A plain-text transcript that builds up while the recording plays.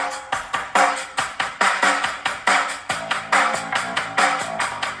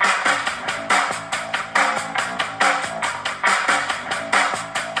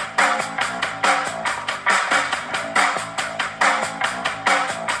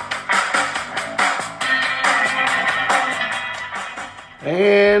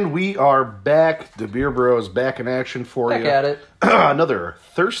And we are back. The Beer Bros back in action for Back you. at it. Another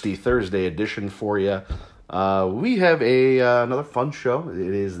Thirsty Thursday edition for you. We have another fun show. It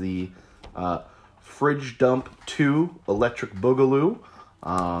is the Fridge Dump 2 Electric Boogaloo. It's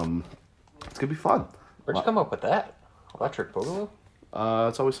going to be fun. Where'd you come up with that? Electric Boogaloo?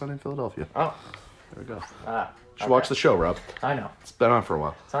 It's Always Sunny in Philadelphia. Oh. There we go. Ah. Should watch the show, Rob. I know. It's been on for a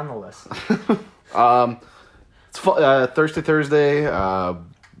while. It's on the list. It's Thirsty Thursday.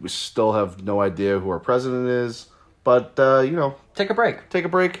 We still have no idea who our president is. But, Take a break. take a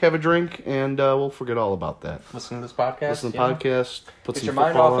break, have a drink, and we'll forget all about that. Listen to this podcast. Listen to the podcast. Put Get some your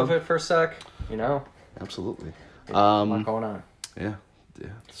mind football off on. of it for a sec. Absolutely. A lot going on. Yeah.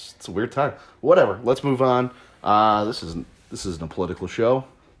 It's a weird time. Whatever. Let's move on. This isn't a political show,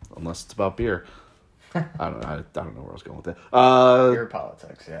 unless it's about beer. I don't know where I was going with that. Beer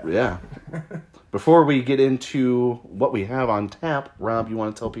politics, yeah. Yeah. Before we get into what we have on tap, Rob, you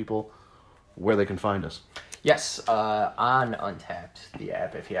want to tell people where they can find us? Yes, on Untapped, the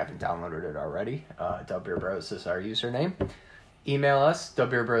app, if you haven't downloaded it already. WBeerBros is our username. Email us,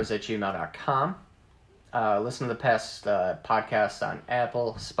 wbeerbros@gmail.com. Listen to the past podcasts on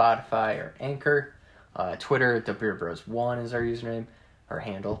Apple, Spotify, or Anchor. Twitter, WBeerBros1 is our username, or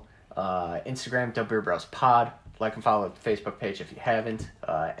handle. Instagram, WBeerBrosPod. Like and follow the Facebook page if you haven't.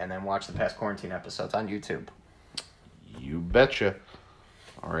 And then watch the past quarantine episodes on YouTube. You betcha.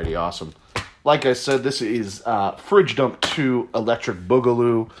 Alrighty, awesome. Like I said, this is Fridge Dump 2 Electric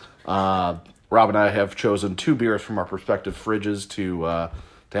Boogaloo. Rob and I have chosen 2 beers from our respective fridges to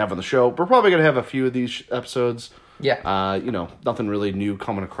have on the show. We're probably going to have a few of these episodes. Yeah. Nothing really new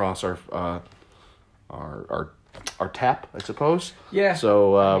coming across our tap, I suppose. Yeah.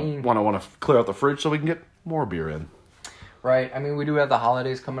 So I mean- want to clear out the fridge so we can get more beer in. Right. I mean, we do have the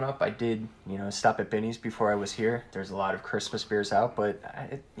holidays coming up. I did, stop at Binny's before I was here. There's a lot of Christmas beers out, but,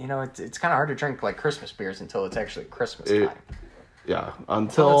 it's kind of hard to drink, like, Christmas beers until it's actually Christmas time. Yeah, Well,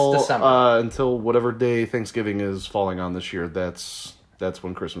 it's December. until whatever day Thanksgiving is falling on this year, that's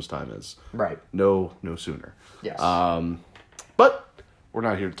when Christmas time is. Right. No sooner. Yes. But we're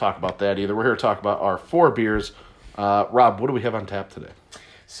not here to talk about that either. We're here to talk about our 4 beers. Rob, what do we have on tap today?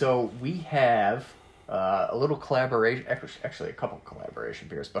 So we have a little collaboration, actually a couple collaboration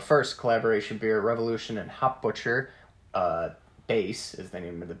beers. But first, collaboration beer, Revolution and Hop Butcher. Base is the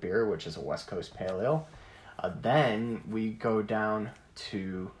name of the beer, which is a West Coast Pale Ale. Then we go down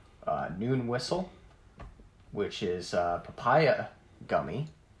to Noon Whistle, which is papaya gummy.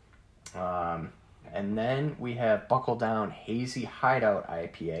 And then we have Buckle Down Hazy Hideout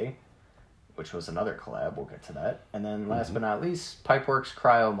IPA, which was another collab. We'll get to that. And then last but not least, Pipeworks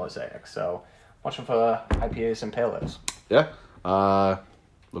Cryo Mosaic. So much of IPAs and pale ales. Yeah.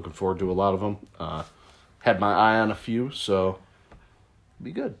 Looking forward to a lot of them. Had my eye on a few, so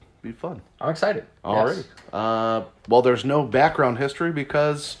be good. Be fun. I'm excited. Alrighty. Yes. Well, there's no background history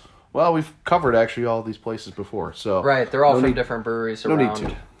because, we've covered actually all these places before. So Right, they're all no from need- different breweries no need around,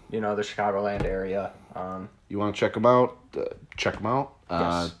 to. the Chicagoland area. You want to check them out? Check them out.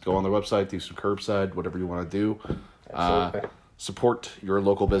 Yes. Go on their website, do some curbside, whatever you want to do. Absolutely. Support your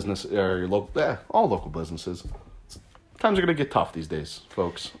local business, or all local businesses. Times are going to get tough these days,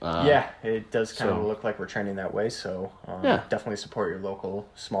 folks. Yeah, it does kind of so- look like we're trending that way. So Yeah. definitely support your local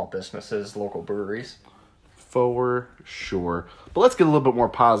small businesses, local breweries. For sure. But let's get a little bit more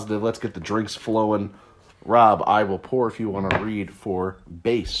positive. Let's get the drinks flowing. Rob, I will pour if you want to read for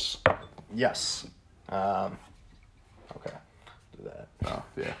base. Yes. Okay. Do that. Oh,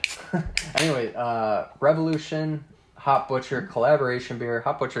 yeah. Anyway, Revolution, Hop Butcher, collaboration beer.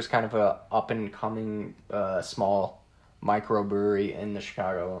 Hop Butcher is kind of a up-and-coming small microbrewery in the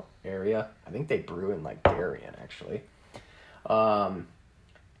Chicago area. I think they brew in, Darien, actually.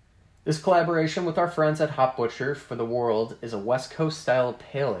 This collaboration with our friends at Hop Butcher for the World is a West Coast-style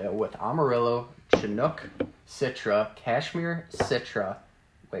pale ale with Amarillo, Chinook, Citra, Cashmere, Citra.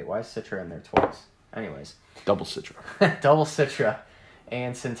 Wait, why is Citra in there twice? Anyways. Double Citra. Double Citra,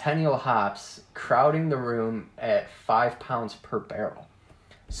 and Centennial hops, crowding the room at 5 pounds per barrel.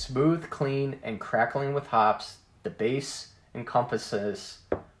 Smooth, clean, and crackling with hops, the base encompasses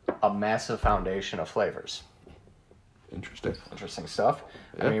a massive foundation of flavors. Interesting stuff.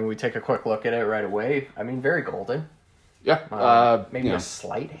 Yeah. I mean, we take a quick look at it right away. I mean, very golden. Yeah. Maybe a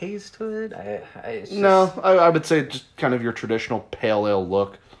slight haze to it. It's just... No, I would say just kind of your traditional pale ale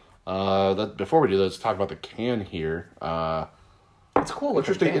look. Before we do that, let's talk about the can here. It's cool.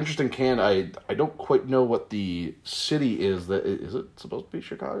 Interesting can. I don't quite know what the city is. Is it supposed to be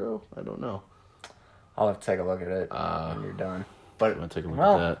Chicago? I don't know. I'll have to take a look at it when you're done. But I'm gonna take a look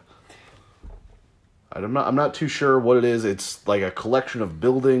at that. I'm not too sure what it is. It's like a collection of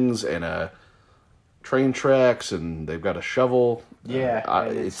buildings and train tracks, and they've got a shovel. Yeah,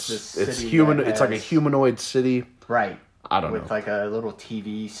 and it's city human. that It's like a has- humanoid city. Right. I don't with know. like a little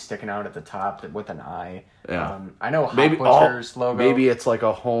TV sticking out at the top with an eye. Yeah. I know Hot Maybe Butcher's logo. maybe it's like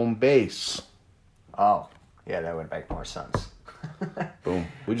a home base. Oh, yeah, that would make more sense. Boom.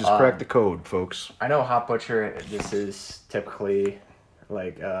 We just cracked the code, folks. I know Hot Butcher, this is typically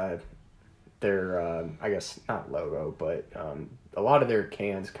like their, I guess, not logo, but a lot of their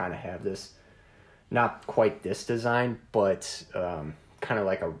cans kind of have this, not quite this design, but kind of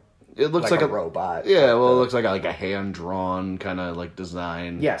like a It looks like a robot. Yeah, well, it looks like a hand drawn kind of like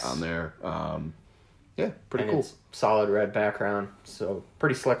design. Yes. On there. Yeah, pretty and cool. it's solid red background, so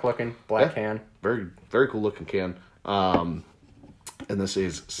pretty slick looking, black Yeah. can. Very very cool looking can. And this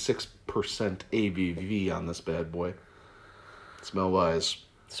is 6% ABV on this bad boy. Smell wise,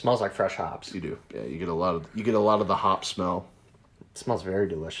 Smells like fresh hops. you do. Yeah, you get a lot of the hop smell. It smells very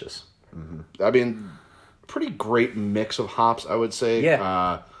delicious. I mean, pretty great mix of hops, I would say.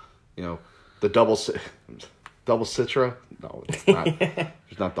 Yeah. The double Citra. No, it's not.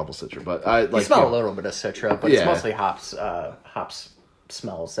 It's not double Citra, but I like. You smell a little bit of Citra, but Yeah. it's mostly hops. Hops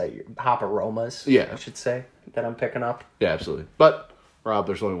smells hop aromas. Yeah. I should say that I'm picking up. Yeah, absolutely. But Rob,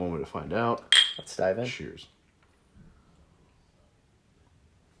 there's only one way to find out. Let's dive in. Cheers.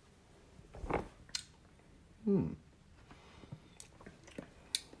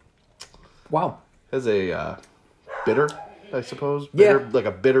 Wow, Has a bitter, I suppose. Yeah. Bitter, like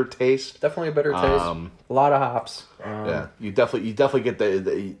a bitter taste. definitely a bitter taste. A lot of hops. Yeah, you definitely get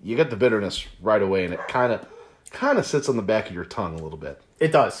you get the bitterness right away, and it kind of sits on the back of your tongue a little bit.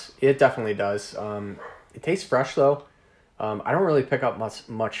 It does. It definitely does. It tastes fresh though. I don't really pick up much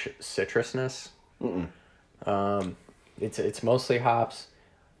citrusness. It's mostly hops.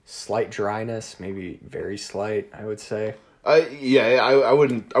 Slight dryness, maybe very slight, I would say. I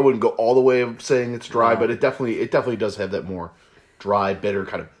wouldn't go all the way of saying it's dry, No. but it definitely does have that more dry, bitter,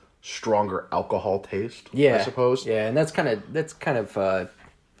 kind of stronger alcohol taste. Yeah, I suppose. Yeah, and that's kind of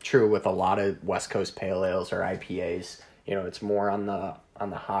true with a lot of West Coast pale ales or IPAs. You know, it's more on the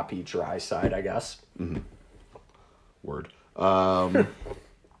hoppy, dry side, I guess. Word. Yeah.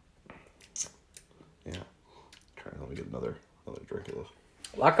 Let me get another drink of this.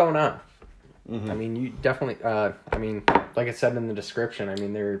 A lot going on. I mean, you definitely. Like I said in the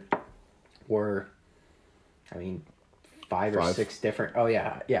description, there were, five or Five. six different. Oh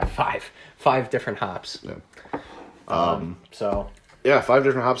yeah, five different hops. Yeah. So Yeah, 5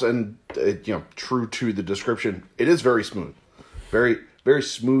 different hops, and true to the description, it is very smooth, very very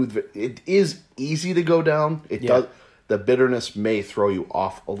smooth. It is easy to go down. It does. The bitterness may throw you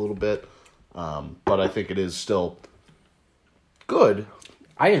off a little bit, but I think it is still good.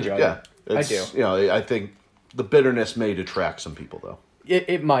 I enjoy Yeah, it. I do. I think the bitterness may detract some people, though.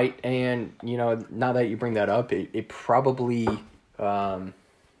 It might, and now that you bring that up, it probably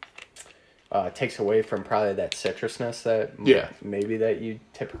takes away from probably that citrusness that maybe that you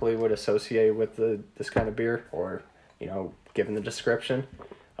typically would associate with this kind of beer, or given the description,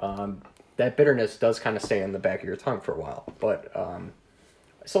 that bitterness does kind of stay in the back of your tongue for a while, but I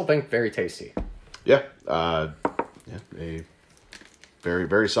still think very tasty. Yeah, a very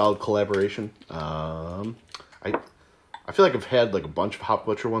very solid collaboration. I feel like I've had like a bunch of Hop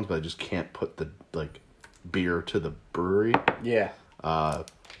Butcher ones, but I just can't put the beer to the brewery. Yeah.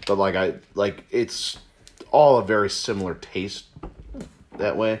 But it's all a very similar taste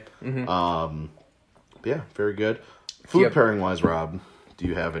that way. Yeah, very good. Food Yep. pairing wise, Rob, do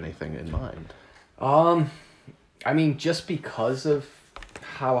you have anything in mind? Just because of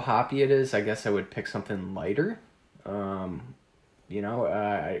how hoppy it is, I guess I would pick something lighter. Nothing.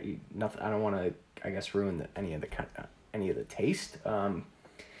 I don't want to, I guess, ruin any of the taste.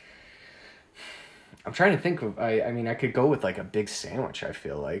 I'm trying to think of. I could go with like a big sandwich. I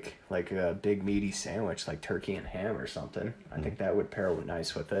feel like a big meaty sandwich, like turkey and ham or something. I think that would pair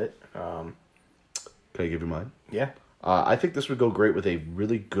nice with it. Can I give you mine? Yeah. I think this would go great with a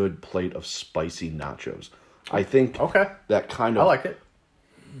really good plate of spicy nachos. I think Okay. that kind I of like it.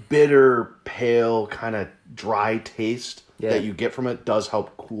 bitter, pale, kind of dry taste Yeah. that you get from it does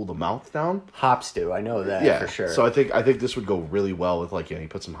help cool the mouth down. Hops do. I know that Yeah, for sure. So I think this would go really well with you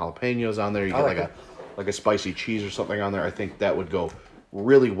put some jalapenos on there. You I get like like a spicy cheese or something on there. I think that would go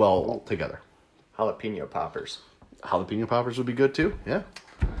really well together. Jalapeno poppers. Jalapeno poppers would be good too. Yeah.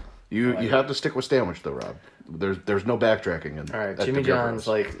 You have to stick with sandwich though, Rob. There's no backtracking in. All right, at the Jimmy Beer John's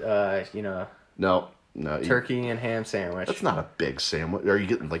Bros. No. turkey and ham sandwich. That's not a big sandwich. Are you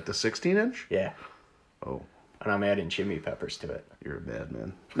getting like the 16-inch? Yeah. Oh, and I'm adding chili peppers to it. You're a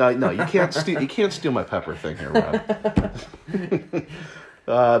madman. No, you can't steal. You can't steal my pepper thing here, Rob.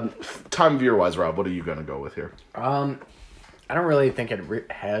 Time of year wise, Rob, what are you gonna go with here? I don't really think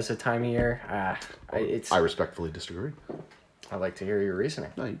it has a time of year. I respectfully disagree. I'd like to hear your reasoning.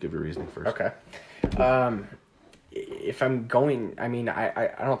 No, you give your reasoning first. Okay. If I'm going, I mean,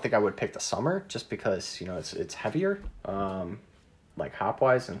 I don't think I would pick the summer just because, you know, it's heavier, like hop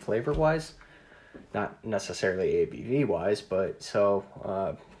wise and flavor wise, not necessarily ABV wise, but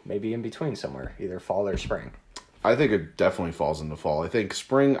so maybe in between somewhere, either fall or spring. I think it definitely falls into fall. I think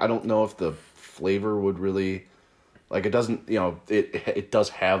spring, I don't know if the flavor would really, like, it doesn't, you know, it does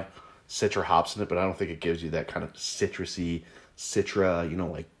have citra hops in it, but I don't think it gives you that kind of citrusy, citra, you know,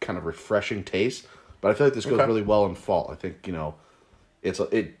 like kind of refreshing taste. But I feel like this goes really well in fall. I think, you know,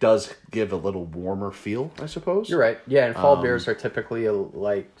 it does give a little warmer feel, I suppose. You're right. Yeah, and fall beers are typically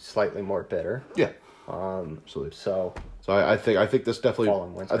like slightly more bitter. Yeah. Absolutely. So I think this definitely Fall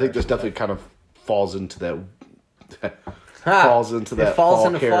and winter, I think this definitely kind of falls into that it falls into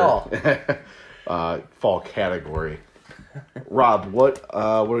fall. Fall category. Rob, what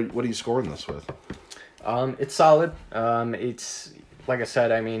are you scoring this with? It's solid. It's like I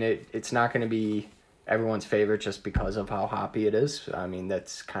said. I mean, it's not going to be everyone's favorite just because of how hoppy it is. I mean,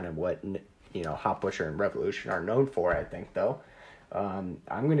 that's kind of what, you know, Hop Butcher and Revolution are known for, I think, though. I'm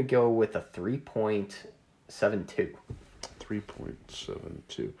going to go with a 3.72.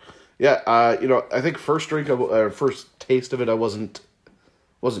 3.72. Yeah, you know, I think first taste of it, I wasn't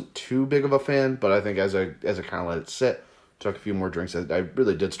too big of a fan, but I think as I kind of let it sit, took a few more drinks, I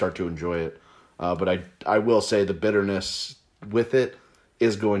really did start to enjoy it. But I will say the bitterness with it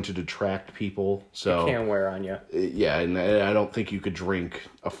is going to detract people. So It can wear on you. Yeah, and I don't think you could drink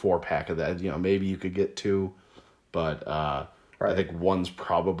a 4-pack of that. You know, maybe you could get 2, but I think one's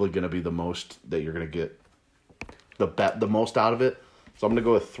probably going to be the most that you're going to get the most out of it. So I'm going to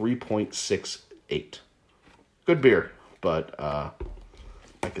go with 3.68. Good beer, but I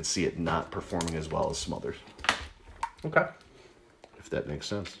could see it not performing as well as some others. Okay. If that makes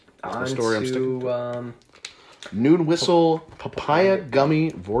sense. That's the story I'm sticking to. to. Noon Whistle Papaya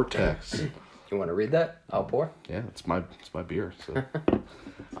Gummy Vortex. You want to read that? I'll pour. Yeah, it's my beer. So,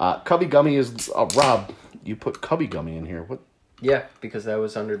 Cubby Gummy is Rob. You put Cubby Gummy in here. What? Yeah, because that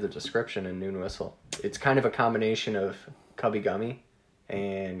was under the description in Noon Whistle. It's kind of a combination of Cubby Gummy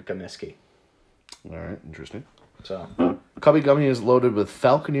and Gamiski. All right, interesting. So, Cubby Gummy is loaded with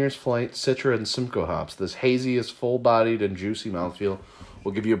Falconer's Flight, Citra, and Simcoe hops. This hazy is full-bodied and juicy mouthfeel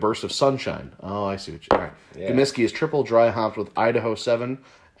will give you a burst of sunshine. Oh, I see what you... All right. Yeah. Gamiski is triple dry hopped with Idaho 7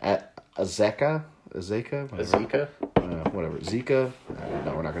 at Azeka? Azeka? Whatever. Zika?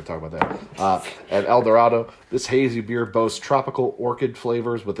 No, we're not going to talk about that. At El Dorado, this hazy beer boasts tropical orchid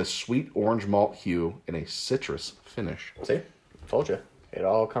flavors with a sweet orange malt hue and a citrus finish. See? Told you. It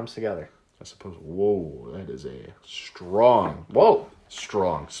all comes together. I suppose... Whoa, that is a strong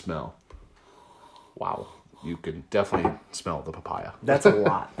smell. Wow. You can definitely smell the papaya. That's a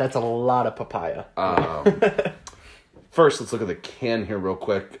lot. That's a lot of papaya. First, let's look at the can here real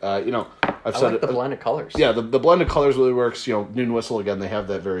quick. You know, I've I said like the blend of colors. Yeah, the blend of colors really works. You know, Noon Whistle, again, they have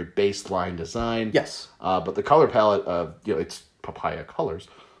that very baseline design. Yes. But the color palette, you know, it's papaya colors.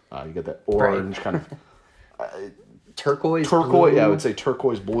 You get that orange kind of... turquoise, blue. Yeah, I blue. would say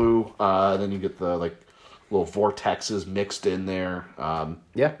turquoise blue. Then you get the, like, little vortexes mixed in there.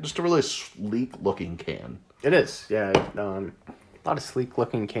 Yeah. Just a really sleek-looking can. It is. Yeah. A lot of sleek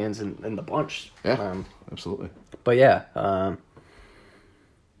looking cans in the bunch. Yeah, absolutely. But yeah,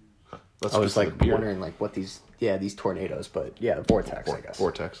 Let's I was get to like the beer. wondering like what these tornadoes, but yeah, vortex, I guess.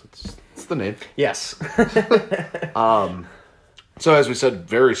 Vortex. It's the name. Yes. So as we said,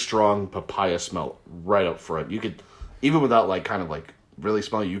 very strong papaya smell right up front. You could, even without like kind of like really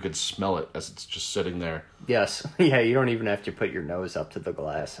smelling, you could smell it as it's just sitting there. Yes. Yeah, you don't even have to put your nose up to the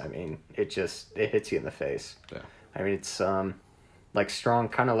glass. I mean, it hits you in the face. Yeah. I mean, it's like strong,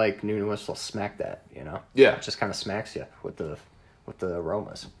 kind of like Noon Whistle smack that, you know? Yeah. It just kind of smacks you with the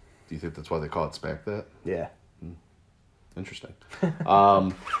aromas. Do you think that's why they call it Smack That? Yeah. Interesting.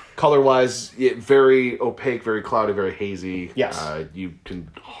 Color-wise, very opaque, very cloudy, very hazy. Yes. You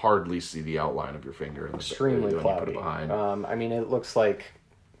can hardly see the outline of your finger. Extremely when cloudy. You put it behind. I mean, it looks like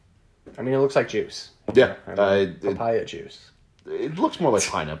juice. Yeah. I mean, papaya juice. It looks more like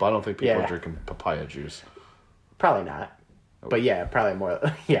pineapple. I don't think people Yeah. are drinking papaya juice. Probably not. But yeah, probably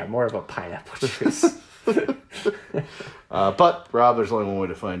more of a pineapple juice. But, Rob, there's only one way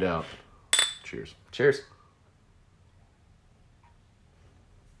to find out. Cheers. Cheers.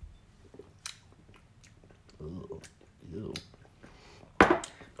 Ew.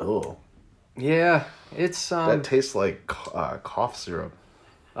 Oh. Yeah, it's That tastes like cough syrup.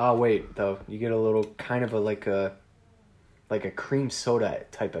 Oh wait, though you get a little kind of like a cream soda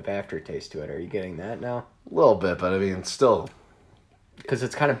type of aftertaste to it. Are you getting that now? A little bit, but I mean, still, Because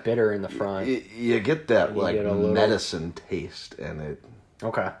it's kind of bitter in the front. you get that And you like get a little- medicine taste, and it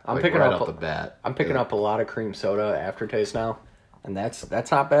Okay, I'm like, picking right up off the bat. I'm picking up a lot of cream soda aftertaste now, and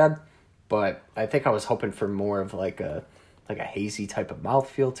that's not bad. But I think I was hoping for more of like a hazy type of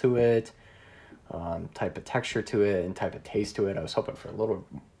mouthfeel to it, type of texture to it, and type of taste to it. I was hoping for a little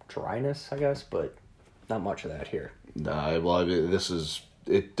dryness, I guess, but not much of that here. Nah, well, I mean,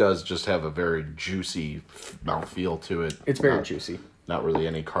 it does just have a very juicy mouthfeel to it. It's very juicy. Not really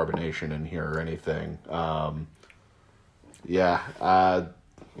any carbonation in here or anything. Yeah,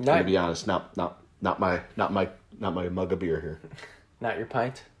 to be honest, not my mug of beer here. Not your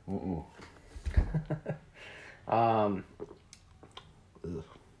pint.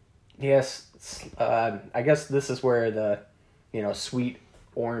 Yes, I guess this is where the, sweet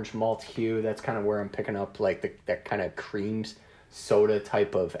orange malt hue. That's kind of where I'm picking up like that kind of creams soda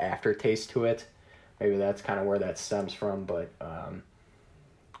type of aftertaste to it. Maybe that's kind of where that stems from, but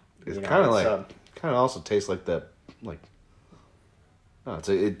It's kind of also tastes like that, like. No,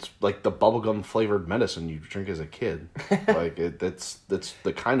 it's like the bubblegum flavored medicine you drink as a kid. Like that's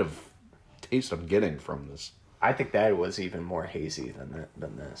the kind of taste I'm getting from this. I think that was even more hazy than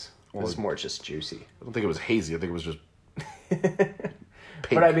this. It was more just juicy. I don't think it was hazy. I think it was just pink.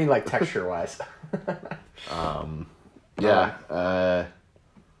 But I mean, like texture wise. Yeah.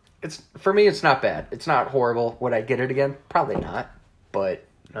 It's for me. It's not bad. It's not horrible. Would I get it again? Probably not. But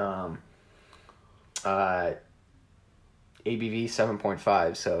ABV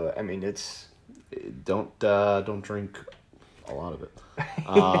 7.5. So I mean, it's Don't drink a lot of it.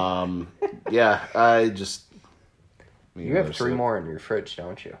 Yeah, I just. you have 3 more in your fridge,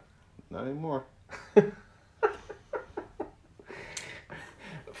 don't you? Not anymore.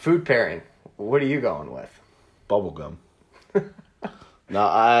 Food pairing. What are you going with? Bubblegum. No,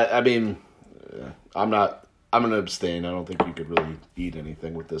 I mean, I'm gonna abstain. I don't think you could really eat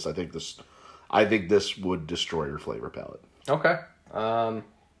anything with this. I think this would destroy your flavor palette. Okay. In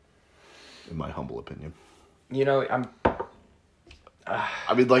my humble opinion. I'm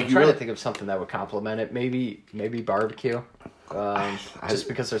I mean, like, I'm you trying really to think of something that would complement it. Maybe barbecue. Just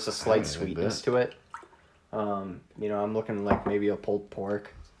because there's a slight sweetness to it. I'm looking like maybe a pulled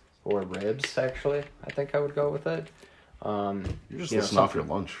pork or ribs. Actually, I think I would go with it. You're just listening off your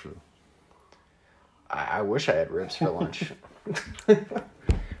lunch. I wish I had ribs for lunch.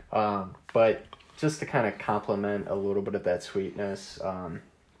 But just to kind of complement a little bit of that sweetness,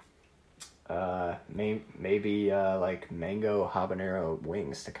 maybe like mango habanero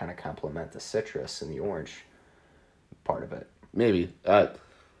wings to kind of complement the citrus and the orange part of it. Maybe. Yeah,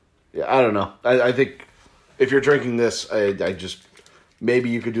 I don't know. I think if you're drinking this, I just maybe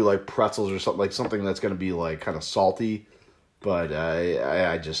you could do like pretzels or something, like something that's going to be like kind of salty. But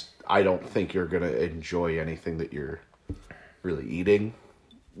I don't think you're going to enjoy anything that you're really eating.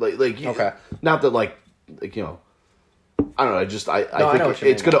 Like okay. Not that like I don't know. I think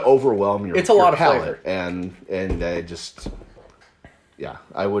it's going to overwhelm your. It's a lot of palate, flavor, and I just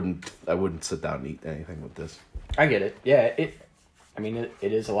I wouldn't sit down and eat anything with this. I get it. Yeah, it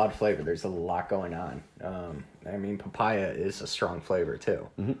is a lot of flavor. There's a lot going on. Papaya is a strong flavor too.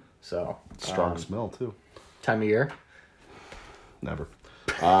 Mm-hmm. So Strong smell too. Time of year? Never.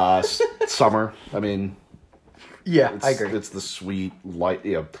 Summer. I mean. Yeah, I agree. It's the sweet, light.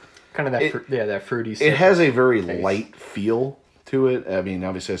 Kind of that that fruity. It has a very light feel to it. I mean,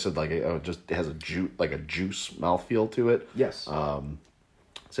 obviously, I said like it has a juice mouthfeel to it. Yes. So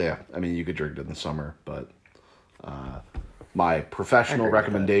yeah, I mean, you could drink it in the summer, but my professional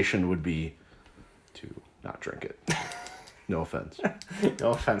recommendation would be to not drink it. No offense. No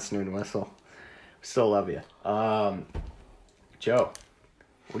offense, Noon Whistle. Still love you. Joe,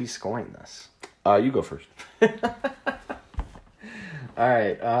 what are you scoring this? You go first. All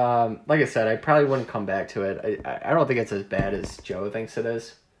right. Like I said, I probably wouldn't come back to it. I don't think it's as bad as Joe thinks it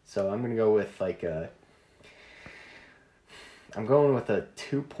is. So I'm going to go with I'm going with a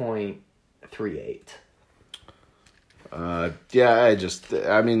 2.38. Yeah,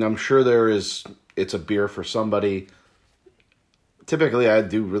 I'm sure it's a beer for somebody. Typically, I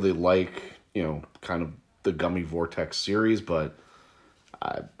do really like, kind of the Gummy Vortex series, but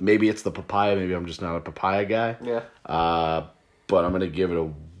maybe it's the papaya. Maybe I'm just not a papaya guy. Yeah. But I'm going to give it a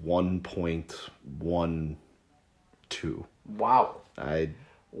 1.12. Wow.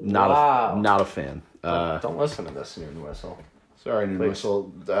 Not a fan. Don't listen to this, Noon Whistle. Sorry, Noon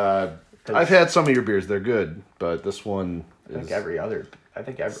Whistle. I've had some of your beers. They're good, but this one I think every other I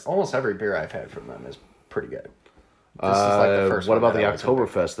think almost every beer I've had from them is pretty good. This is like the first what one about the that I wasn't-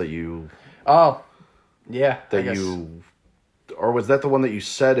 Oktoberfest that you Oh, yeah. I that guess. or was that the one that you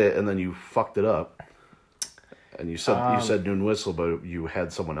said it and then you fucked it up? And you said Noon Whistle, but you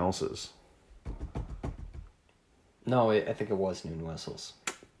had someone else's. No, I think it was Noon Whistles.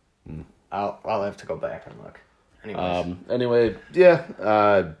 I'll have to go back and look. Anyways. Anyway,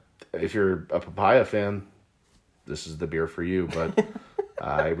 yeah. If you're a papaya fan, this is the beer for you. But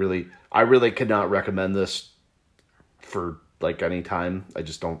I really could not recommend this for like any time. I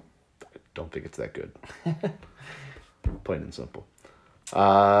just don't think it's that good. Plain and simple.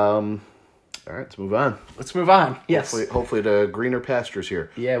 All right, let's move on. Let's move on. Yes. Hopefully to greener pastures here.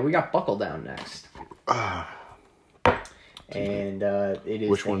 Yeah, we got Buckle Down next. And it is...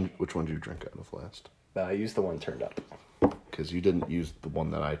 Which one do you drink out of last? Use the one turned up. Because you didn't use the one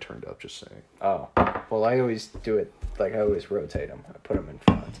that I turned up, just saying. Oh. Well, I always do it, like, I always rotate them. I put them in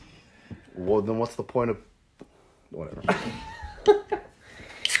front. Well, then what's the point of... Whatever.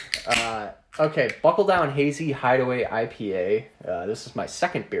 Okay, Buckle Down Hazy Hideaway IPA. This is my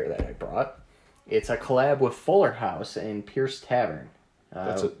second beer that I brought. It's a collab with Fuller House and Pierce Tavern.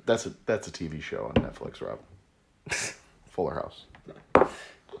 That's a TV show on Netflix, Rob. Fuller House.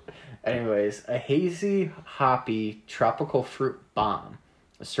 Anyways, a hazy, hoppy, tropical fruit bomb,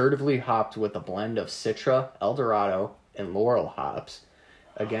 assertively hopped with a blend of Citra, Eldorado, and Laurel hops,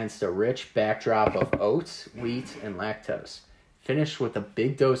 against a rich backdrop of oats, wheat, and lactose, finished with a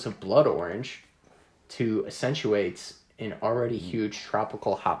big dose of blood orange to accentuate an already huge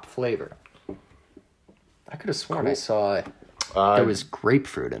tropical hop flavor. I could have sworn I saw there was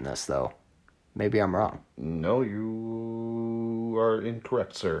grapefruit in this, though. Maybe I'm wrong. No, you are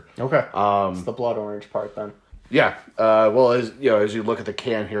incorrect, sir. Okay. It's the blood orange part, then. Yeah. Well, as you look at the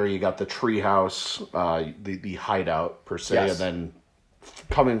can here, you got the treehouse, the hideout per se, Yes. and then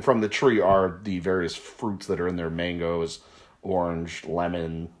coming from the tree are the various fruits that are in there: mangoes, orange,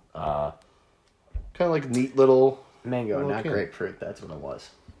 lemon. Kind of like neat little Mango, little not can. grapefruit. That's what it was.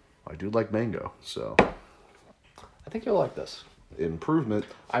 I do like mango, so I think you'll like this. improvement.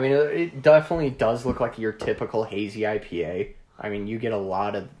 I mean, it definitely does look like your typical hazy IPA. I mean, you get a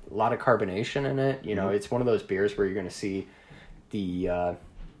lot of carbonation in it. You know, it's one of those beers where you're going to see you're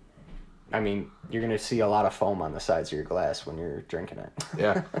going to see a lot of foam on the sides of your glass when you're drinking it.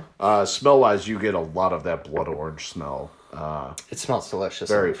 Yeah. Smell wise, you get a lot of that blood orange smell. It smells delicious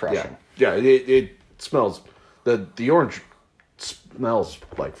and Very refreshing. Yeah. It smells the orange smells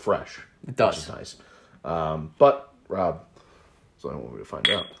like fresh. It does. Which is nice. But Rob, so I want me to find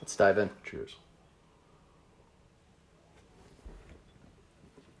out. Let's dive in. Cheers.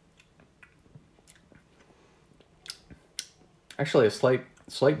 Actually, a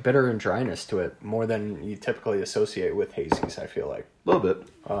slight bitter and dryness to it, more than you typically associate with hazies, I feel like. A little bit.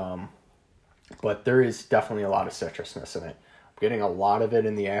 But there is definitely a lot of citrusness in it. I'm getting a lot of it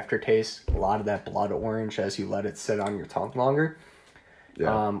in the aftertaste, a lot of that blood orange as you let it sit on your tongue longer.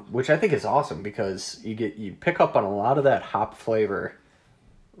 Yeah. Which I think is awesome because you pick up on a lot of that hop flavor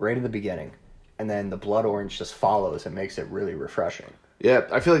right at the beginning, and then the blood orange just follows and makes it really refreshing. Yeah,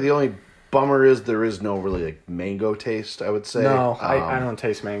 I feel like the only bummer is there is no really like mango taste, I would say. No, I don't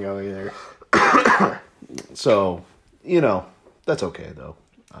taste mango either. So, that's okay though.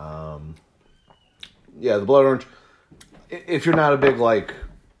 Yeah, the blood orange. If you're not a big like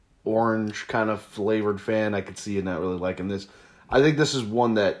orange kind of flavored fan, I could see you not really liking this. I think this is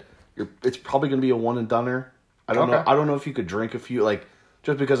one that it's probably going to be a one and doneer. I don't know. I don't know if you could drink a few, like,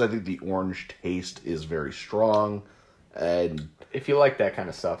 just because I think the orange taste is very strong, and If you like that kind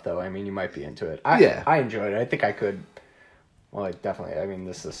of stuff, though, I mean, you might be into it. Yeah. I enjoyed it. I think I could. Well, I mean,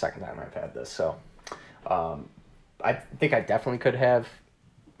 this is the second time I've had this, so I think I definitely could have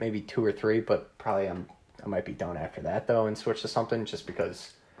maybe 2 or 3, but probably I might be done after that though, and switch to something just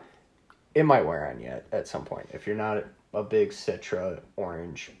because it might wear on you at some point if you're not a big Citra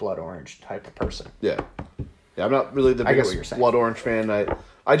orange, blood orange type of person. yeah, I'm not really the I get what biggest you're saying. blood orange fan.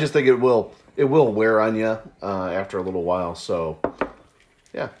 I just think it will wear on you after a little while. So,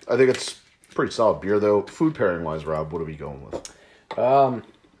 yeah, I think it's pretty solid beer though. Food pairing wise, Rob, what are we going with?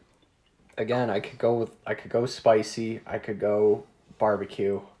 Again, I could go spicy. I could go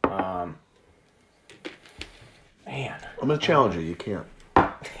barbecue. Man, I'm gonna challenge you. You can't.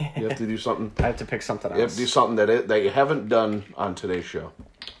 You have to do something. I have to pick something else. You have to do something that you haven't done on today's show.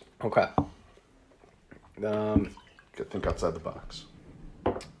 Okay. Think outside the box.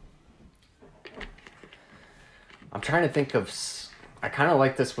 I'm trying to think of. I kind of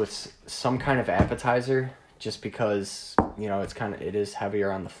like this with some kind of appetizer, just because it is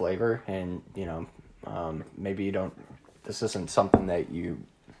heavier on the flavor, and maybe you don't. this isn't something that you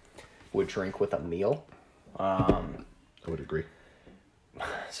would drink with a meal. I would agree.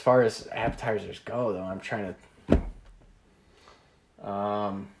 As far as appetizers go, though, I'm trying to.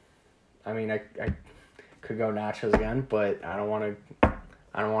 I mean, I could go nachos again, but I don't want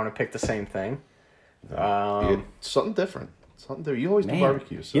to pick the same thing. Something different. Something different. You always do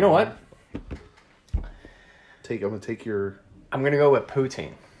barbecue. So you know what? I'm gonna take your. I'm gonna go with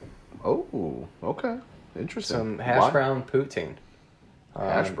poutine. Oh, okay, interesting. Some hash brown poutine.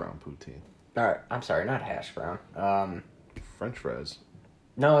 Hash brown poutine. All right, I'm sorry, not hash brown. French fries.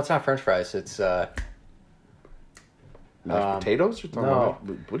 No, it's not French fries. It's Mashed potatoes? You're talking no. about?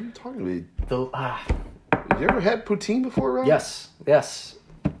 What are you talking about? the You ever had poutine before, Rob? yes.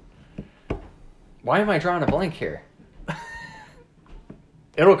 Why am I drawing a blank here?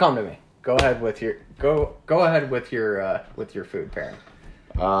 It'll come to me. Go ahead with your food pairing.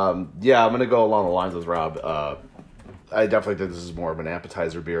 Yeah, I'm gonna go along the lines with Rob. I definitely think this is more of an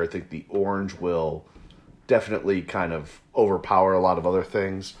appetizer beer. I think the orange will definitely kind of overpower a lot of other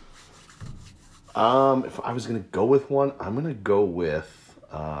things. If I was gonna go with one, I'm gonna go with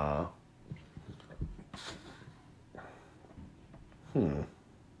Yeah, I'm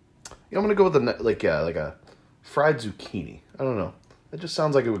gonna go with like a fried zucchini. I don't know. It just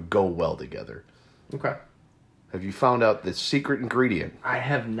sounds like it would go well together. Okay. Have you found out the secret ingredient? I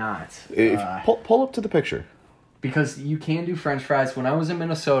have not. Pull up to the picture. Because you can do French fries. When I was in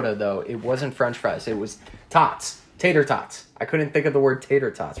Minnesota, though, it wasn't French fries. It was tots. Tater tots. I couldn't think of the word tater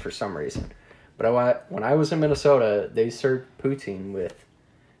tots for some reason. But when I was in Minnesota, they served poutine with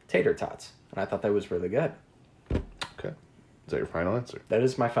tater tots. And I thought that was really good. Okay. Is that your final answer? That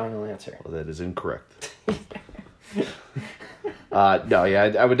is my final answer. Well, that is incorrect. No,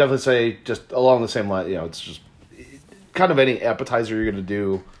 yeah, I would definitely say just along the same line, it's just kind of any appetizer you're going to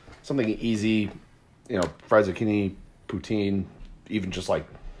do, something easy, fried zucchini, poutine, even just like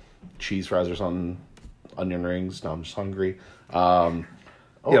cheese fries or something, onion rings. Now I'm just hungry. I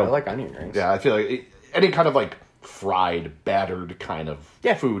like onion rings. Yeah, I feel like any kind of like fried, battered kind of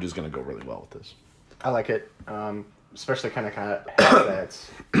food is going to go really well with this. I like it, especially kind of have that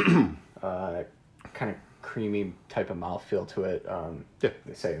kind of creamy type of mouthfeel to it.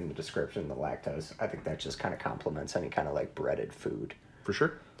 They say in the description the lactose. I think that just kind of complements any kind of like breaded food. For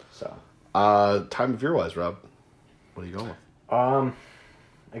sure. So, time of year wise, Rob, what are you going with?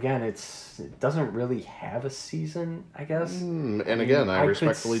 Again, it doesn't really have a season, I guess. And again, I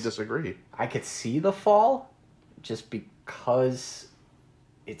respectfully disagree. I could see the fall, just because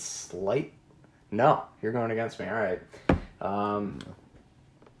it's light. No, you're going against me. All right. I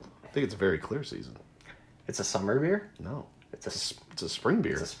think it's a very clear season. It's a summer beer? No. It's a spring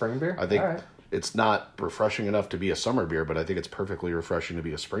beer. It's a spring beer? I think it's not refreshing enough to be a summer beer, but I think it's perfectly refreshing to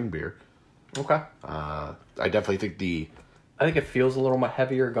be a spring beer. Okay. I definitely think I think it feels a little more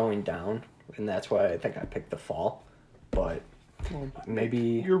heavier going down, and that's why I think I picked the fall. But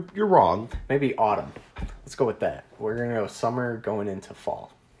maybe you're wrong. Maybe autumn. Let's go with that. We're gonna go summer going into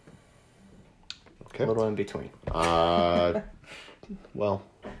fall. Okay. A little in between. Well,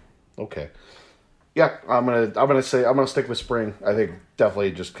 okay. Yeah, I'm gonna stick with spring. I think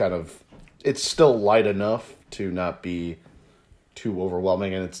definitely just kind of it's still light enough to not be too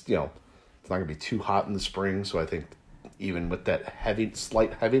overwhelming, and it's not gonna be too hot in the spring. So I think even with that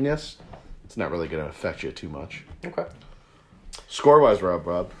slight heaviness, it's not really gonna affect you too much. Okay. Score wise,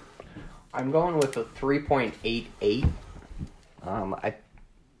 Rob. I'm going with a 3.88.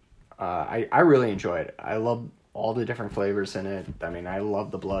 I really enjoyed it. I love all the different flavors in it. I mean, I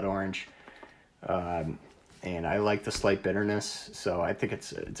love the blood orange, and I like the slight bitterness. So I think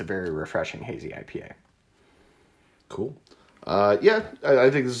it's a very refreshing hazy IPA. Cool. Yeah, I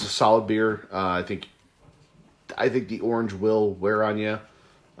think this is a solid beer. I think the orange will wear on you.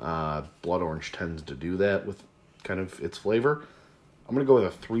 Blood orange tends to do that with kind of its flavor. I'm gonna go with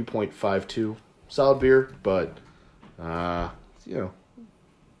a 3.52 solid beer, but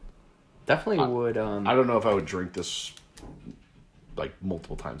definitely would. I don't know if I would drink this like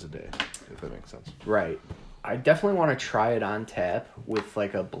multiple times a day, if that makes sense. Right. I definitely want to try it on tap with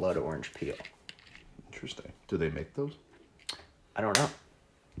like a blood orange peel. Interesting. Do they make those? I don't know.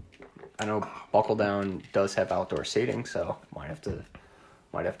 I know Buckle Down does have outdoor seating, so might have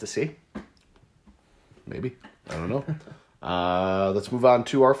to see. Maybe. I don't know. Let's move on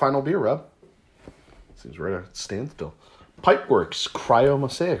to our final beer, Rob. Seems right at standstill. Pipeworks Cryo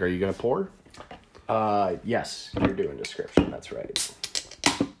Mosaic. Are you gonna pour? Yes, you're doing description. That's right.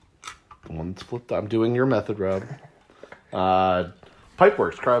 One's flipped. I'm doing your method, Rob.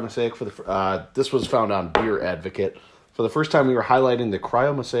 Pipeworks Cryo Mosaic this was found on Beer Advocate. For the first time, we were highlighting the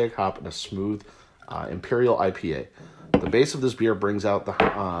Cryo Mosaic hop in a smooth Imperial IPA. The base of this beer brings out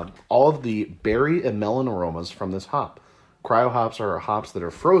all of the berry and melon aromas from this hop. Cryo hops are hops that are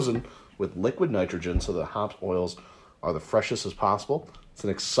frozen with liquid nitrogen so the hops oils are the freshest as possible. It's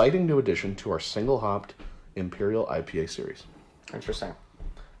an exciting new addition to our single-hopped Imperial IPA series. Interesting.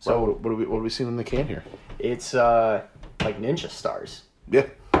 So what are we seeing in the can here? It's like ninja stars. Yeah.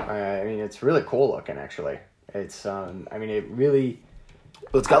 I mean, it's really cool looking, actually. It's I mean, it really...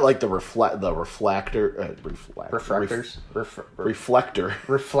 It's got like the reflector. Refractors? Reflector.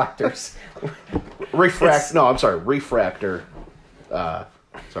 Reflectors. Refractor.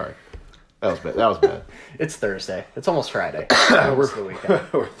 Sorry. That was bad. It's Thursday. It's almost Friday. Almost the weekend.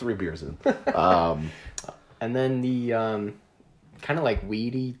 We're 3 beers in. And then the kind of like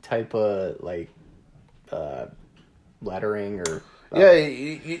weedy type of like lettering or... Yeah,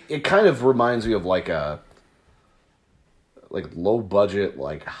 it kind of reminds me of like a low budget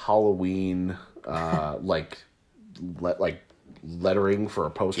like Halloween like lettering for a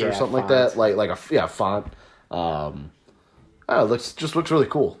poster or something font. like that, like a font. It looks really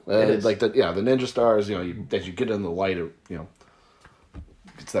cool. Like the ninja stars, as you get in the light,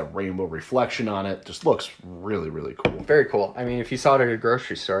 it's that rainbow reflection on it. Just looks really, really cool. Very cool. I mean, if you saw it at a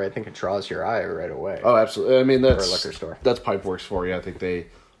grocery store, I think it draws your eye right away. Oh, absolutely. I mean, that's or a liquor store. That's Pipeworks for you. I think they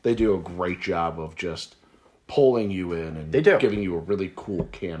do a great job of just pulling you in and giving you a really cool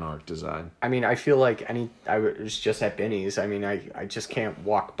can art design. I mean, I feel like I was just at Binny's. I mean, I just can't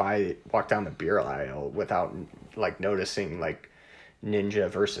walk down the beer aisle without like noticing like Ninja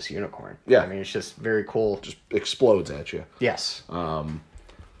versus Unicorn. Yeah. I mean, it's just very cool. Just explodes at you. Yes.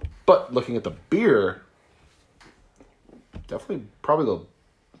 But looking at the beer, definitely probably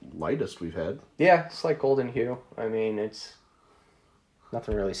the lightest we've had. Yeah, it's like golden hue. I mean, it's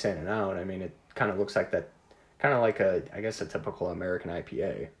nothing really standing out. I mean, it kind of looks like that, kind of like a typical American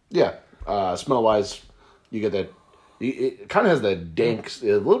IPA. Yeah. Smell wise, you get that. It kind of has that dank,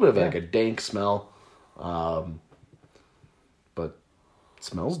 a little bit of like a dank smell, but it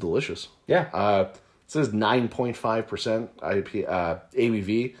smells delicious. Yeah. It says 9.5%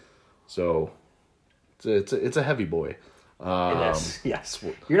 ABV, so it's a heavy boy. It is. Yes.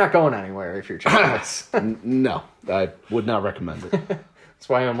 You're not going anywhere if you're trying this. No, I would not recommend it. That's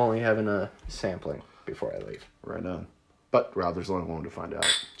why I'm only having a sampling before I leave. Right on. But Rob, there's only one to find out.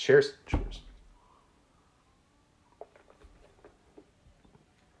 Cheers. Cheers.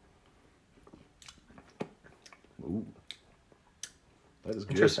 Ooh. That is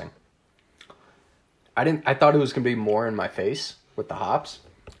good. Interesting. I thought it was gonna be more in my face with the hops.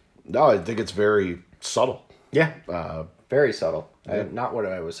 No, I think it's very subtle. Yeah. Very subtle. Yeah. Not what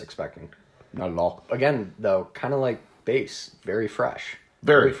I was expecting. Not at all. Again, though, kind of like base. Very fresh.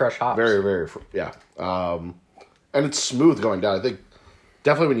 Very fresh hops. Very, yeah. And it's smooth going down. I think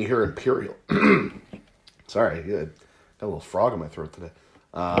definitely when you hear Imperial. Sorry, got a little frog in my throat today.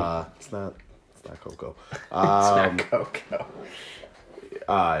 It's not cocoa. It's not cocoa.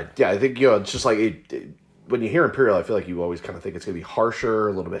 Yeah, I think it's just like when you hear Imperial, I feel like you always kind of think it's going to be harsher,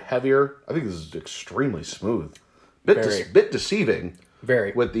 a little bit heavier. I think this is extremely smooth. Bit deceiving.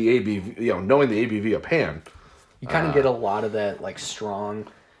 Very. With the ABV, knowing the ABV of Pan. You kind of get a lot of that like strong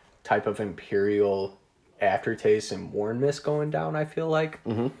type of Imperial aftertaste and warmness going down, I feel like.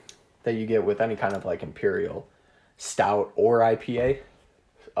 Mm-hmm. That you get with any kind of like Imperial stout or IPA.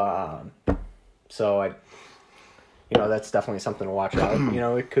 So that's definitely something to watch out.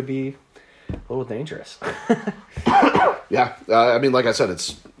 It could be a little dangerous. Yeah, I mean, like I said,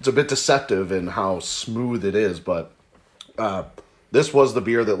 it's a bit deceptive in how smooth it is, but this was the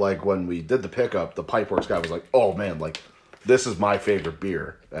beer that, like, when we did the pickup, the Pipeworks guy was like, "Oh man, like, this is my favorite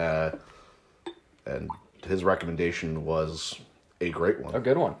beer," and his recommendation was a great one, A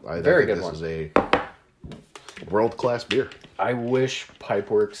good one, I very think good one. This is a world-class beer. I wish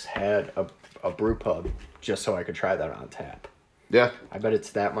Pipeworks had a brew pub just so I could try that on tap. Yeah. I bet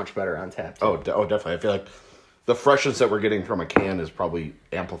it's that much better on tap, too. Oh, definitely. I feel like the freshness that we're getting from a can is probably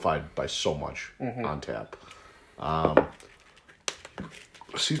amplified by so much on tap.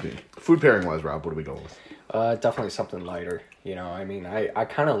 Excuse me. Food pairing wise, Rob, what do we go with? Definitely something lighter. I mean, I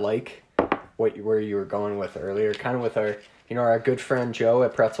kind of like where you were going with earlier, kind of with our good friend Joe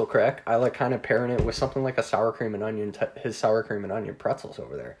at Pretzel Crack. I like kind of pairing it with something like a sour cream and onion, his sour cream and onion pretzels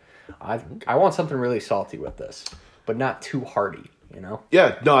over there. I want something really salty with this, but not too hearty,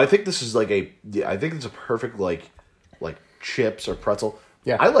 Yeah, no, I think this is I think it's a perfect like chips or pretzel.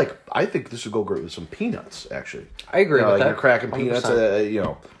 Yeah. I think this would go great with some peanuts, actually. I agree with that. You're cracking peanuts,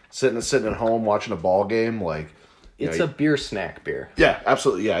 100%. Sitting at home watching a ball game, like it's a beer snack beer. Yeah,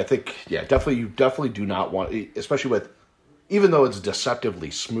 absolutely. Yeah, I think definitely you definitely do not want, especially with, even though it's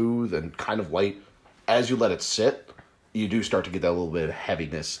deceptively smooth and kind of light, as you let it sit, you do start to get that little bit of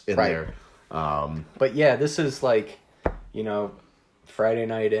heaviness in Right. there. But yeah, this is like, Friday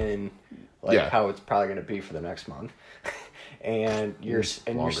night in, like Yeah. how it's probably going to be for the next month, and you're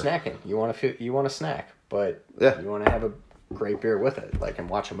Longer. snacking. You want to snack, but Yeah. you want to have a great beer with it, like and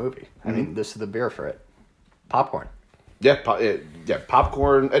watch a movie. I mean, this is the beer for it. Popcorn. Yeah,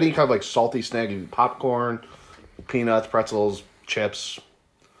 popcorn, any kind of like salty snack, popcorn, peanuts, pretzels, chips,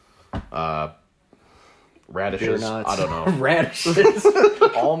 radishes. Beer nuts. I don't know. Radishes.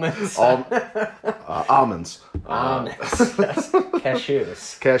 Almonds. Almonds, Almonds. Yes.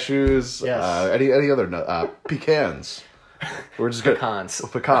 Cashews. cashews, Yes. any other nut, pecans. We're just gonna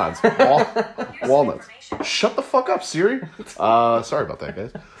Pecans. walnuts. Shut the fuck up, Siri. Sorry about that,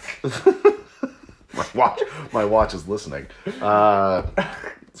 guys. My watch is listening.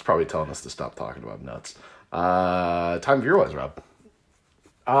 It's probably telling us to stop talking about nuts. Time beer wise, Rob.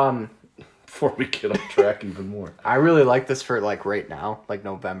 Before we get off track even more. I really like this for like right now, like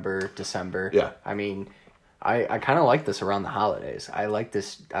November, December. Yeah. I mean, I kind of like this around the holidays. I like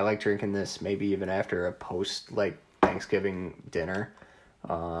this. I like drinking this maybe even after a post like Thanksgiving dinner.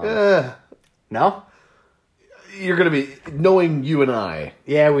 No? You're gonna be knowing you and I.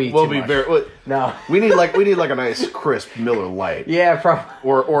 Yeah, We'll be very. No. We need like a nice crisp Miller Lite. Yeah, probably.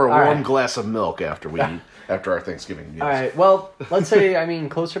 Or a warm right. glass of milk after our Thanksgiving meals. All right. Well, let's say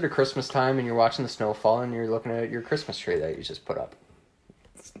closer to Christmas time, and you're watching the snow fall, and you're looking at your Christmas tree that you just put up.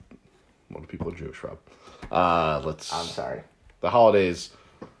 What do people are Jewish, Rob? I'm sorry. The holidays.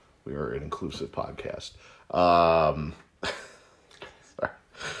 We are an inclusive podcast. Sorry.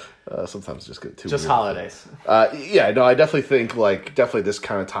 Sometimes just get too Just weird. holidays. Yeah, no, I definitely think definitely this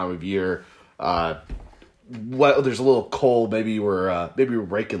kind of time of year. There's a little cold. Maybe you were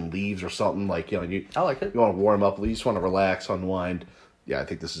raking leaves or something like you. I like it. You want to warm up. You just want to relax, unwind. Yeah, I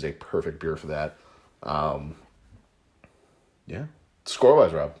think this is a perfect beer for that. Yeah. Score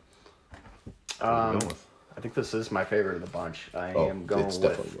wise, Rob. What are you going with? I think this is my favorite of the bunch. I am it's going with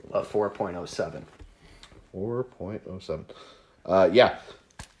definitely a 4.07. 4.07. Yeah.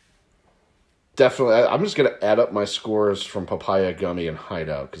 Definitely. I'm just going to add up my scores from Papaya Gummy and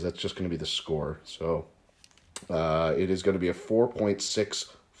Hideout because that's just going to be the score. So it is going to be a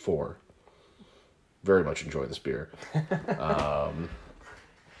 4.64. Very much enjoy this beer.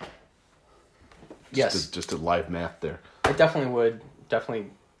 Yes. Just a live math there. I definitely would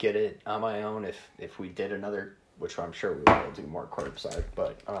get it on my own if we did another, which I'm sure we will do more curbside.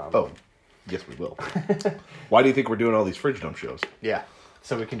 But Yes, we will. Why do you think we're doing all these fridge dump shows? yeah,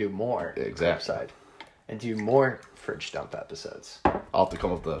 so we can do more Exactly. curbside and do more fridge dump episodes. I'll have to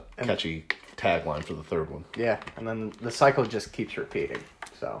come up with a catchy tagline for the third one. Yeah, and then the cycle just keeps repeating.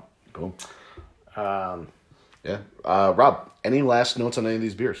 So, Cool. Yeah. Rob, any last notes on any of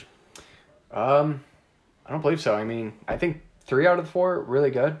these beers? I don't believe so. I mean, I think 3 out of the 4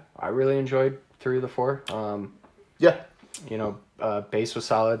 really good. I really enjoyed 3 of the 4. Yeah. Base was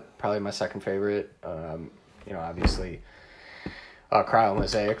solid. Probably my second favorite. Obviously, Cryo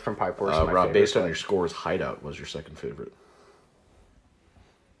Mosaic from Pipeworks. Rob, favorite, based on but your scores, Hideout was your second favorite.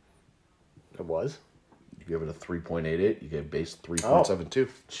 it was. You gave it a 3.88. You gave Base 3.72.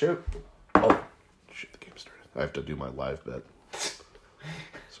 Shoot. Oh, shit, the game started. I have to do my live bet.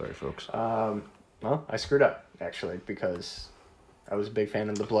 Sorry, folks. Well, I screwed up actually because I was a big fan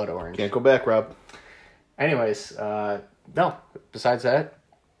of the Blood Orange. Can't go back, Rob. Anyways, no. Besides that,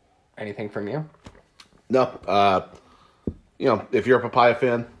 anything from you? No. If you're a papaya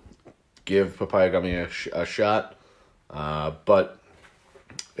fan, give Papaya Gummy a shot. But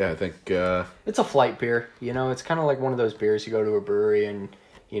yeah, I think It's a flight beer. It's kind of like one of those beers you go to a brewery and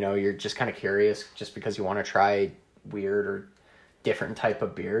you're just kind of curious just because you want to try weird or different type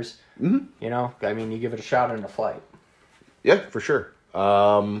of beers. Mm-hmm. I mean, you give it a shot in a flight. yeah, for sure.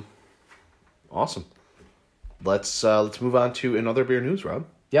 Awesome. Let's move on to another beer news, Rob.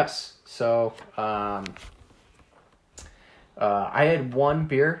 Yes. So, I had one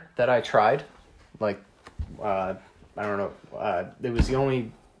beer that I tried. I don't know. It was the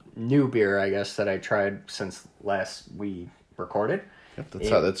only new beer, I guess, that I tried since last we recorded. Yep,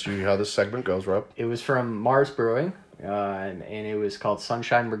 that's usually how this segment goes, Rob. It was from Mars Brewing, and it was called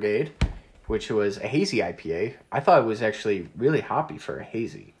Sunshine Brigade, which was a hazy IPA. I thought it was actually really hoppy for a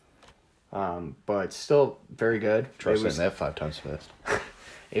hazy, but still very good. Try It saying was, that 5 times fast.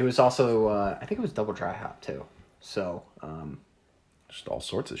 it was also, I think it was double dry hop too. So, Just all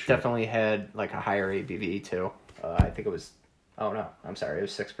sorts of shit. definitely had like a higher ABV too. I think it was, oh no, I'm sorry, it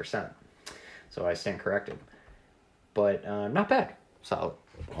was 6%. So I stand corrected. But not bad. Solid.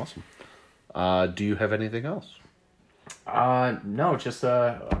 Awesome. Do you have anything else? No, just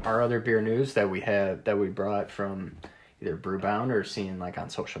our other beer news that we brought from either Brewbound or seen like on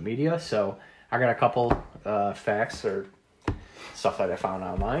social media. So I got a couple facts or stuff that I found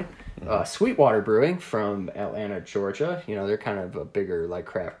online. Sweetwater Brewing from Atlanta, Georgia. You know, they're kind of a bigger like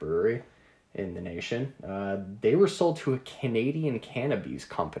craft brewery in the nation. They were sold to a Canadian cannabis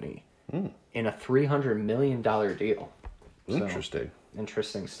company in a $300 million deal. Interesting. So,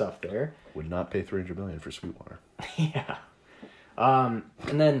 interesting stuff there. Would not pay $300 million for Sweetwater. Yeah. And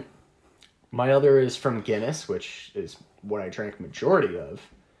then my other is from Guinness, which is what I drank majority of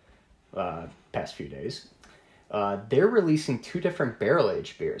past few days. They're releasing 2 different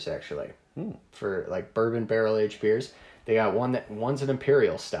barrel-aged beers, actually, for like bourbon barrel-aged beers. They got one's an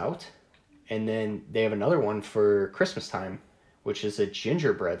Imperial Stout, and then they have another one for Christmas time, which is a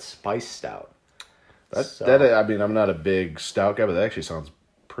gingerbread spice stout. I mean, I'm not a big stout guy, but that actually sounds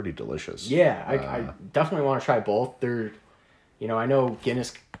pretty delicious. Yeah, I definitely want to try both. They're, you know, I know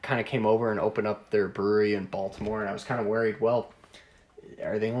Guinness kind of came over and opened up their brewery in Baltimore, and I was kind of worried, well,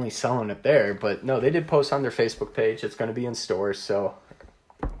 are they only selling it there? But no, they did post on their Facebook page. It's going to be in stores, so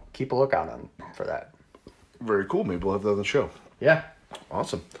keep a lookout for that. Very cool. Maybe we'll have that on the show. Yeah.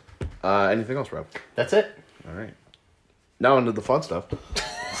 Awesome. Anything else, Rob? That's it. All right. Now into the fun stuff.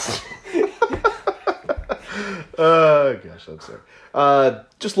 Gosh, that's sick.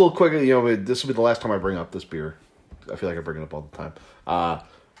 Just a little quick, you know, this will be the last time I bring up this beer. I feel like I bring it up all the time.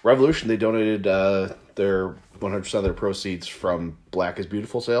 Revolution, they donated their 100% of their proceeds from Black is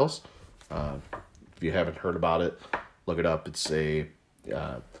Beautiful sales. If you haven't heard about it, look it up. It's a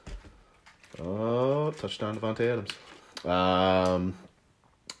touchdown Devontae Adams.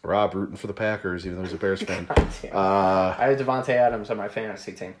 Rob rooting for the Packers, even though he's a Bears fan. I had Devontae Adams on my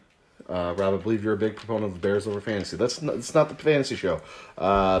fantasy team. Rob, I believe you're a big proponent of the Bears over fantasy. It's not the fantasy show.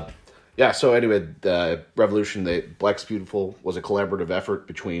 Yeah, so anyway, Revolution, Black's Beautiful was a collaborative effort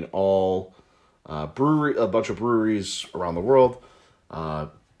between all a bunch of breweries around the world.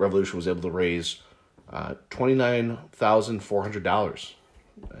 Revolution was able to raise $29,400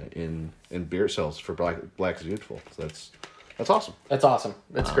 in beer sales for Black's Beautiful. So that's awesome. That's awesome.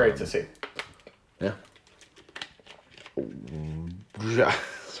 It's great to see. Yeah.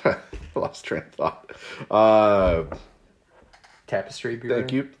 Lost train of thought. Tapestry beer.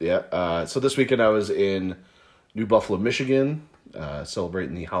 Thank you. Yeah. So this weekend I was in New Buffalo, Michigan,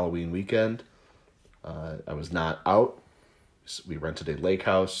 celebrating the Halloween weekend. I was not out. We rented a lake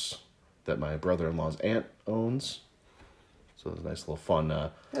house that my brother-in-law's aunt owns. So it was a nice little fun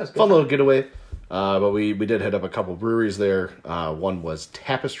little getaway. But we did hit up a couple breweries there. One was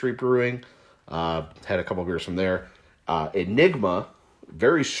Tapestry Brewing. Had a couple beers from there. Enigma,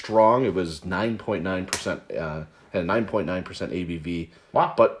 very strong. It was 9.9%. Had a 9.9% ABV.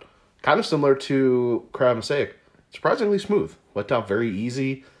 Wow. But kind of similar to Crab Mosaic. Surprisingly smooth. Went down very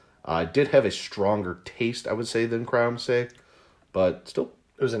easy. Did have a stronger taste, I would say, than Crab Mosaic. But still.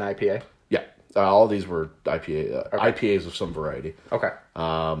 It was an IPA? Yeah. All these were IPAs of some variety. Okay.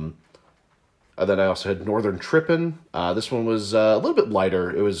 And then I also had Northern Trippin'. This one was a little bit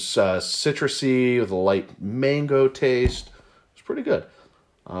lighter. It was citrusy with a light mango taste. It was pretty good.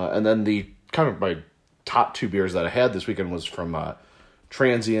 And then the kind of my top 2 beers that I had this weekend was from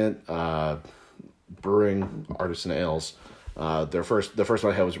Transient Brewing Artisan Ales. The first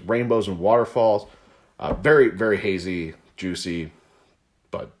one I had was Rainbows and Waterfalls. Very, very hazy, juicy,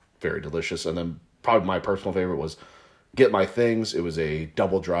 but very delicious. And then probably my personal favorite was Get My Things. It was a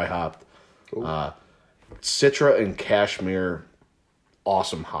double dry hopped. Citra and Cashmere,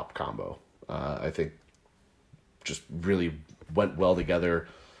 awesome hop combo. I think just really went well together.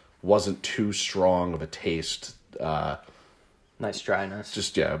 Wasn't too strong of a taste. Nice dryness.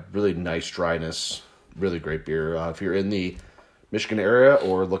 Just, really nice dryness. Really great beer. If you're in the Michigan area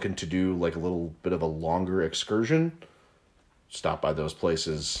or looking to do like a little bit of a longer excursion, stop by those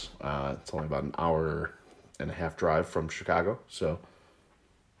places. It's only about an hour and a half drive from Chicago. So,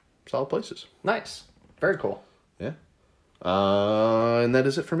 solid places. Nice. Very cool. Yeah. And that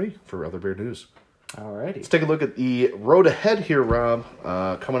is it for me for other beer news. Alrighty. Let's take a look at the road ahead here, Rob.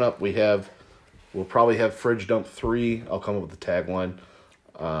 Coming up, we'll probably have Fridge Dump 3. I'll come up with the tagline.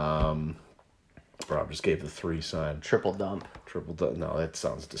 Rob just gave the 3 sign. Triple dump. Triple dump. No, that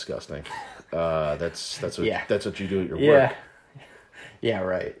sounds disgusting. That's what Yeah. That's what you do at your work. Yeah,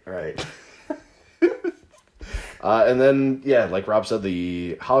 right. And then, like Rob said,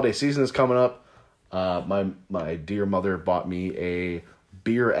 the holiday season is coming up. My dear mother bought me a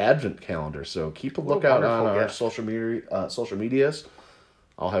beer advent calendar, so keep a lookout on our social medias.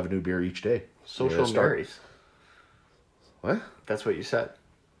 I'll have a new beer each day. Social Marys. What? That's what you said.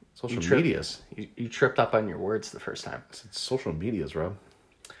 Social medias. You tripped up on your words the first time. It's social medias, Rob.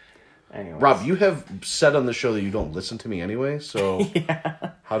 Anyways. Rob, you have said on the show that you don't listen to me anyway, so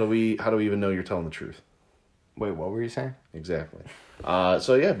how do we even know you're telling the truth? Wait, what were you saying? Exactly.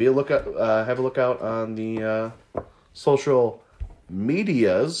 So yeah, be a lookout. Have a look out on the social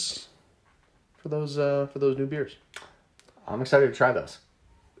medias for those new beers. I'm excited to try those.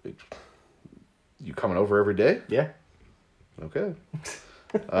 You coming over every day? Yeah. Okay.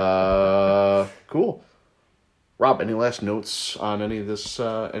 Cool. Rob, any last notes on any of this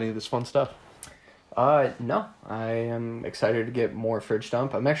fun stuff? No. I am excited to get more fridge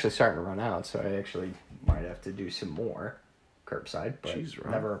dump. I'm actually starting to run out, so I actually might have to do some more curbside, but Jeez,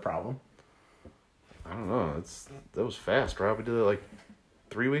 Rob. never a problem. I don't know. That was fast, Rob. We did it like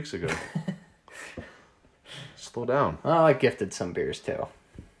 3 weeks ago. Slow down. Well, I gifted some beers too,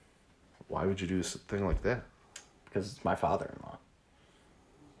 Why would you do a thing like that? because it's my father-in-law.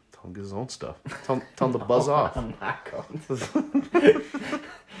 Tell him to get his own stuff. Tell him to buzz off. I'm not going to.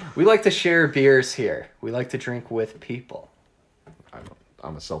 We like to share beers here. We like to drink with people.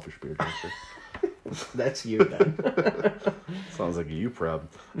 I'm a selfish beer drinker. That's you then. Sounds like a you problem.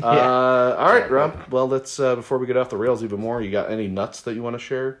 Yeah. All right, Rob. Well, let's before we get off the rails even more, you got any nuts that you want to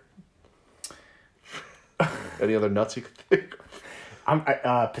share? Any other nuts you could think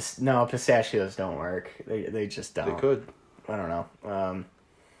of? No, pistachios don't work. They just don't. They could. I don't know.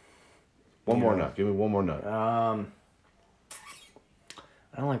 One more nut. Give me one more nut. I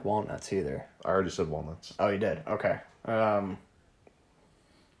don't like walnuts either. I already said walnuts. Oh, you did? Okay. All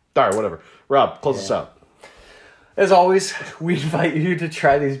right, whatever. Rob, close us out. As always, we invite you to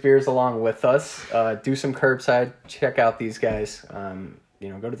try these beers along with us. Do some curbside. Check out these guys. Go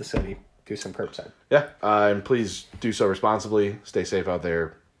to the city. Do some curbside. Yeah, and please do so responsibly. Stay safe out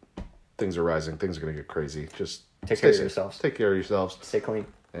there. Things are rising. Things are going to get crazy. Just Take stay care of safe. yourselves. Take care of yourselves. Stay clean.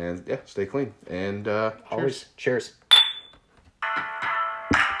 And yeah, stay clean. And Always. Cheers.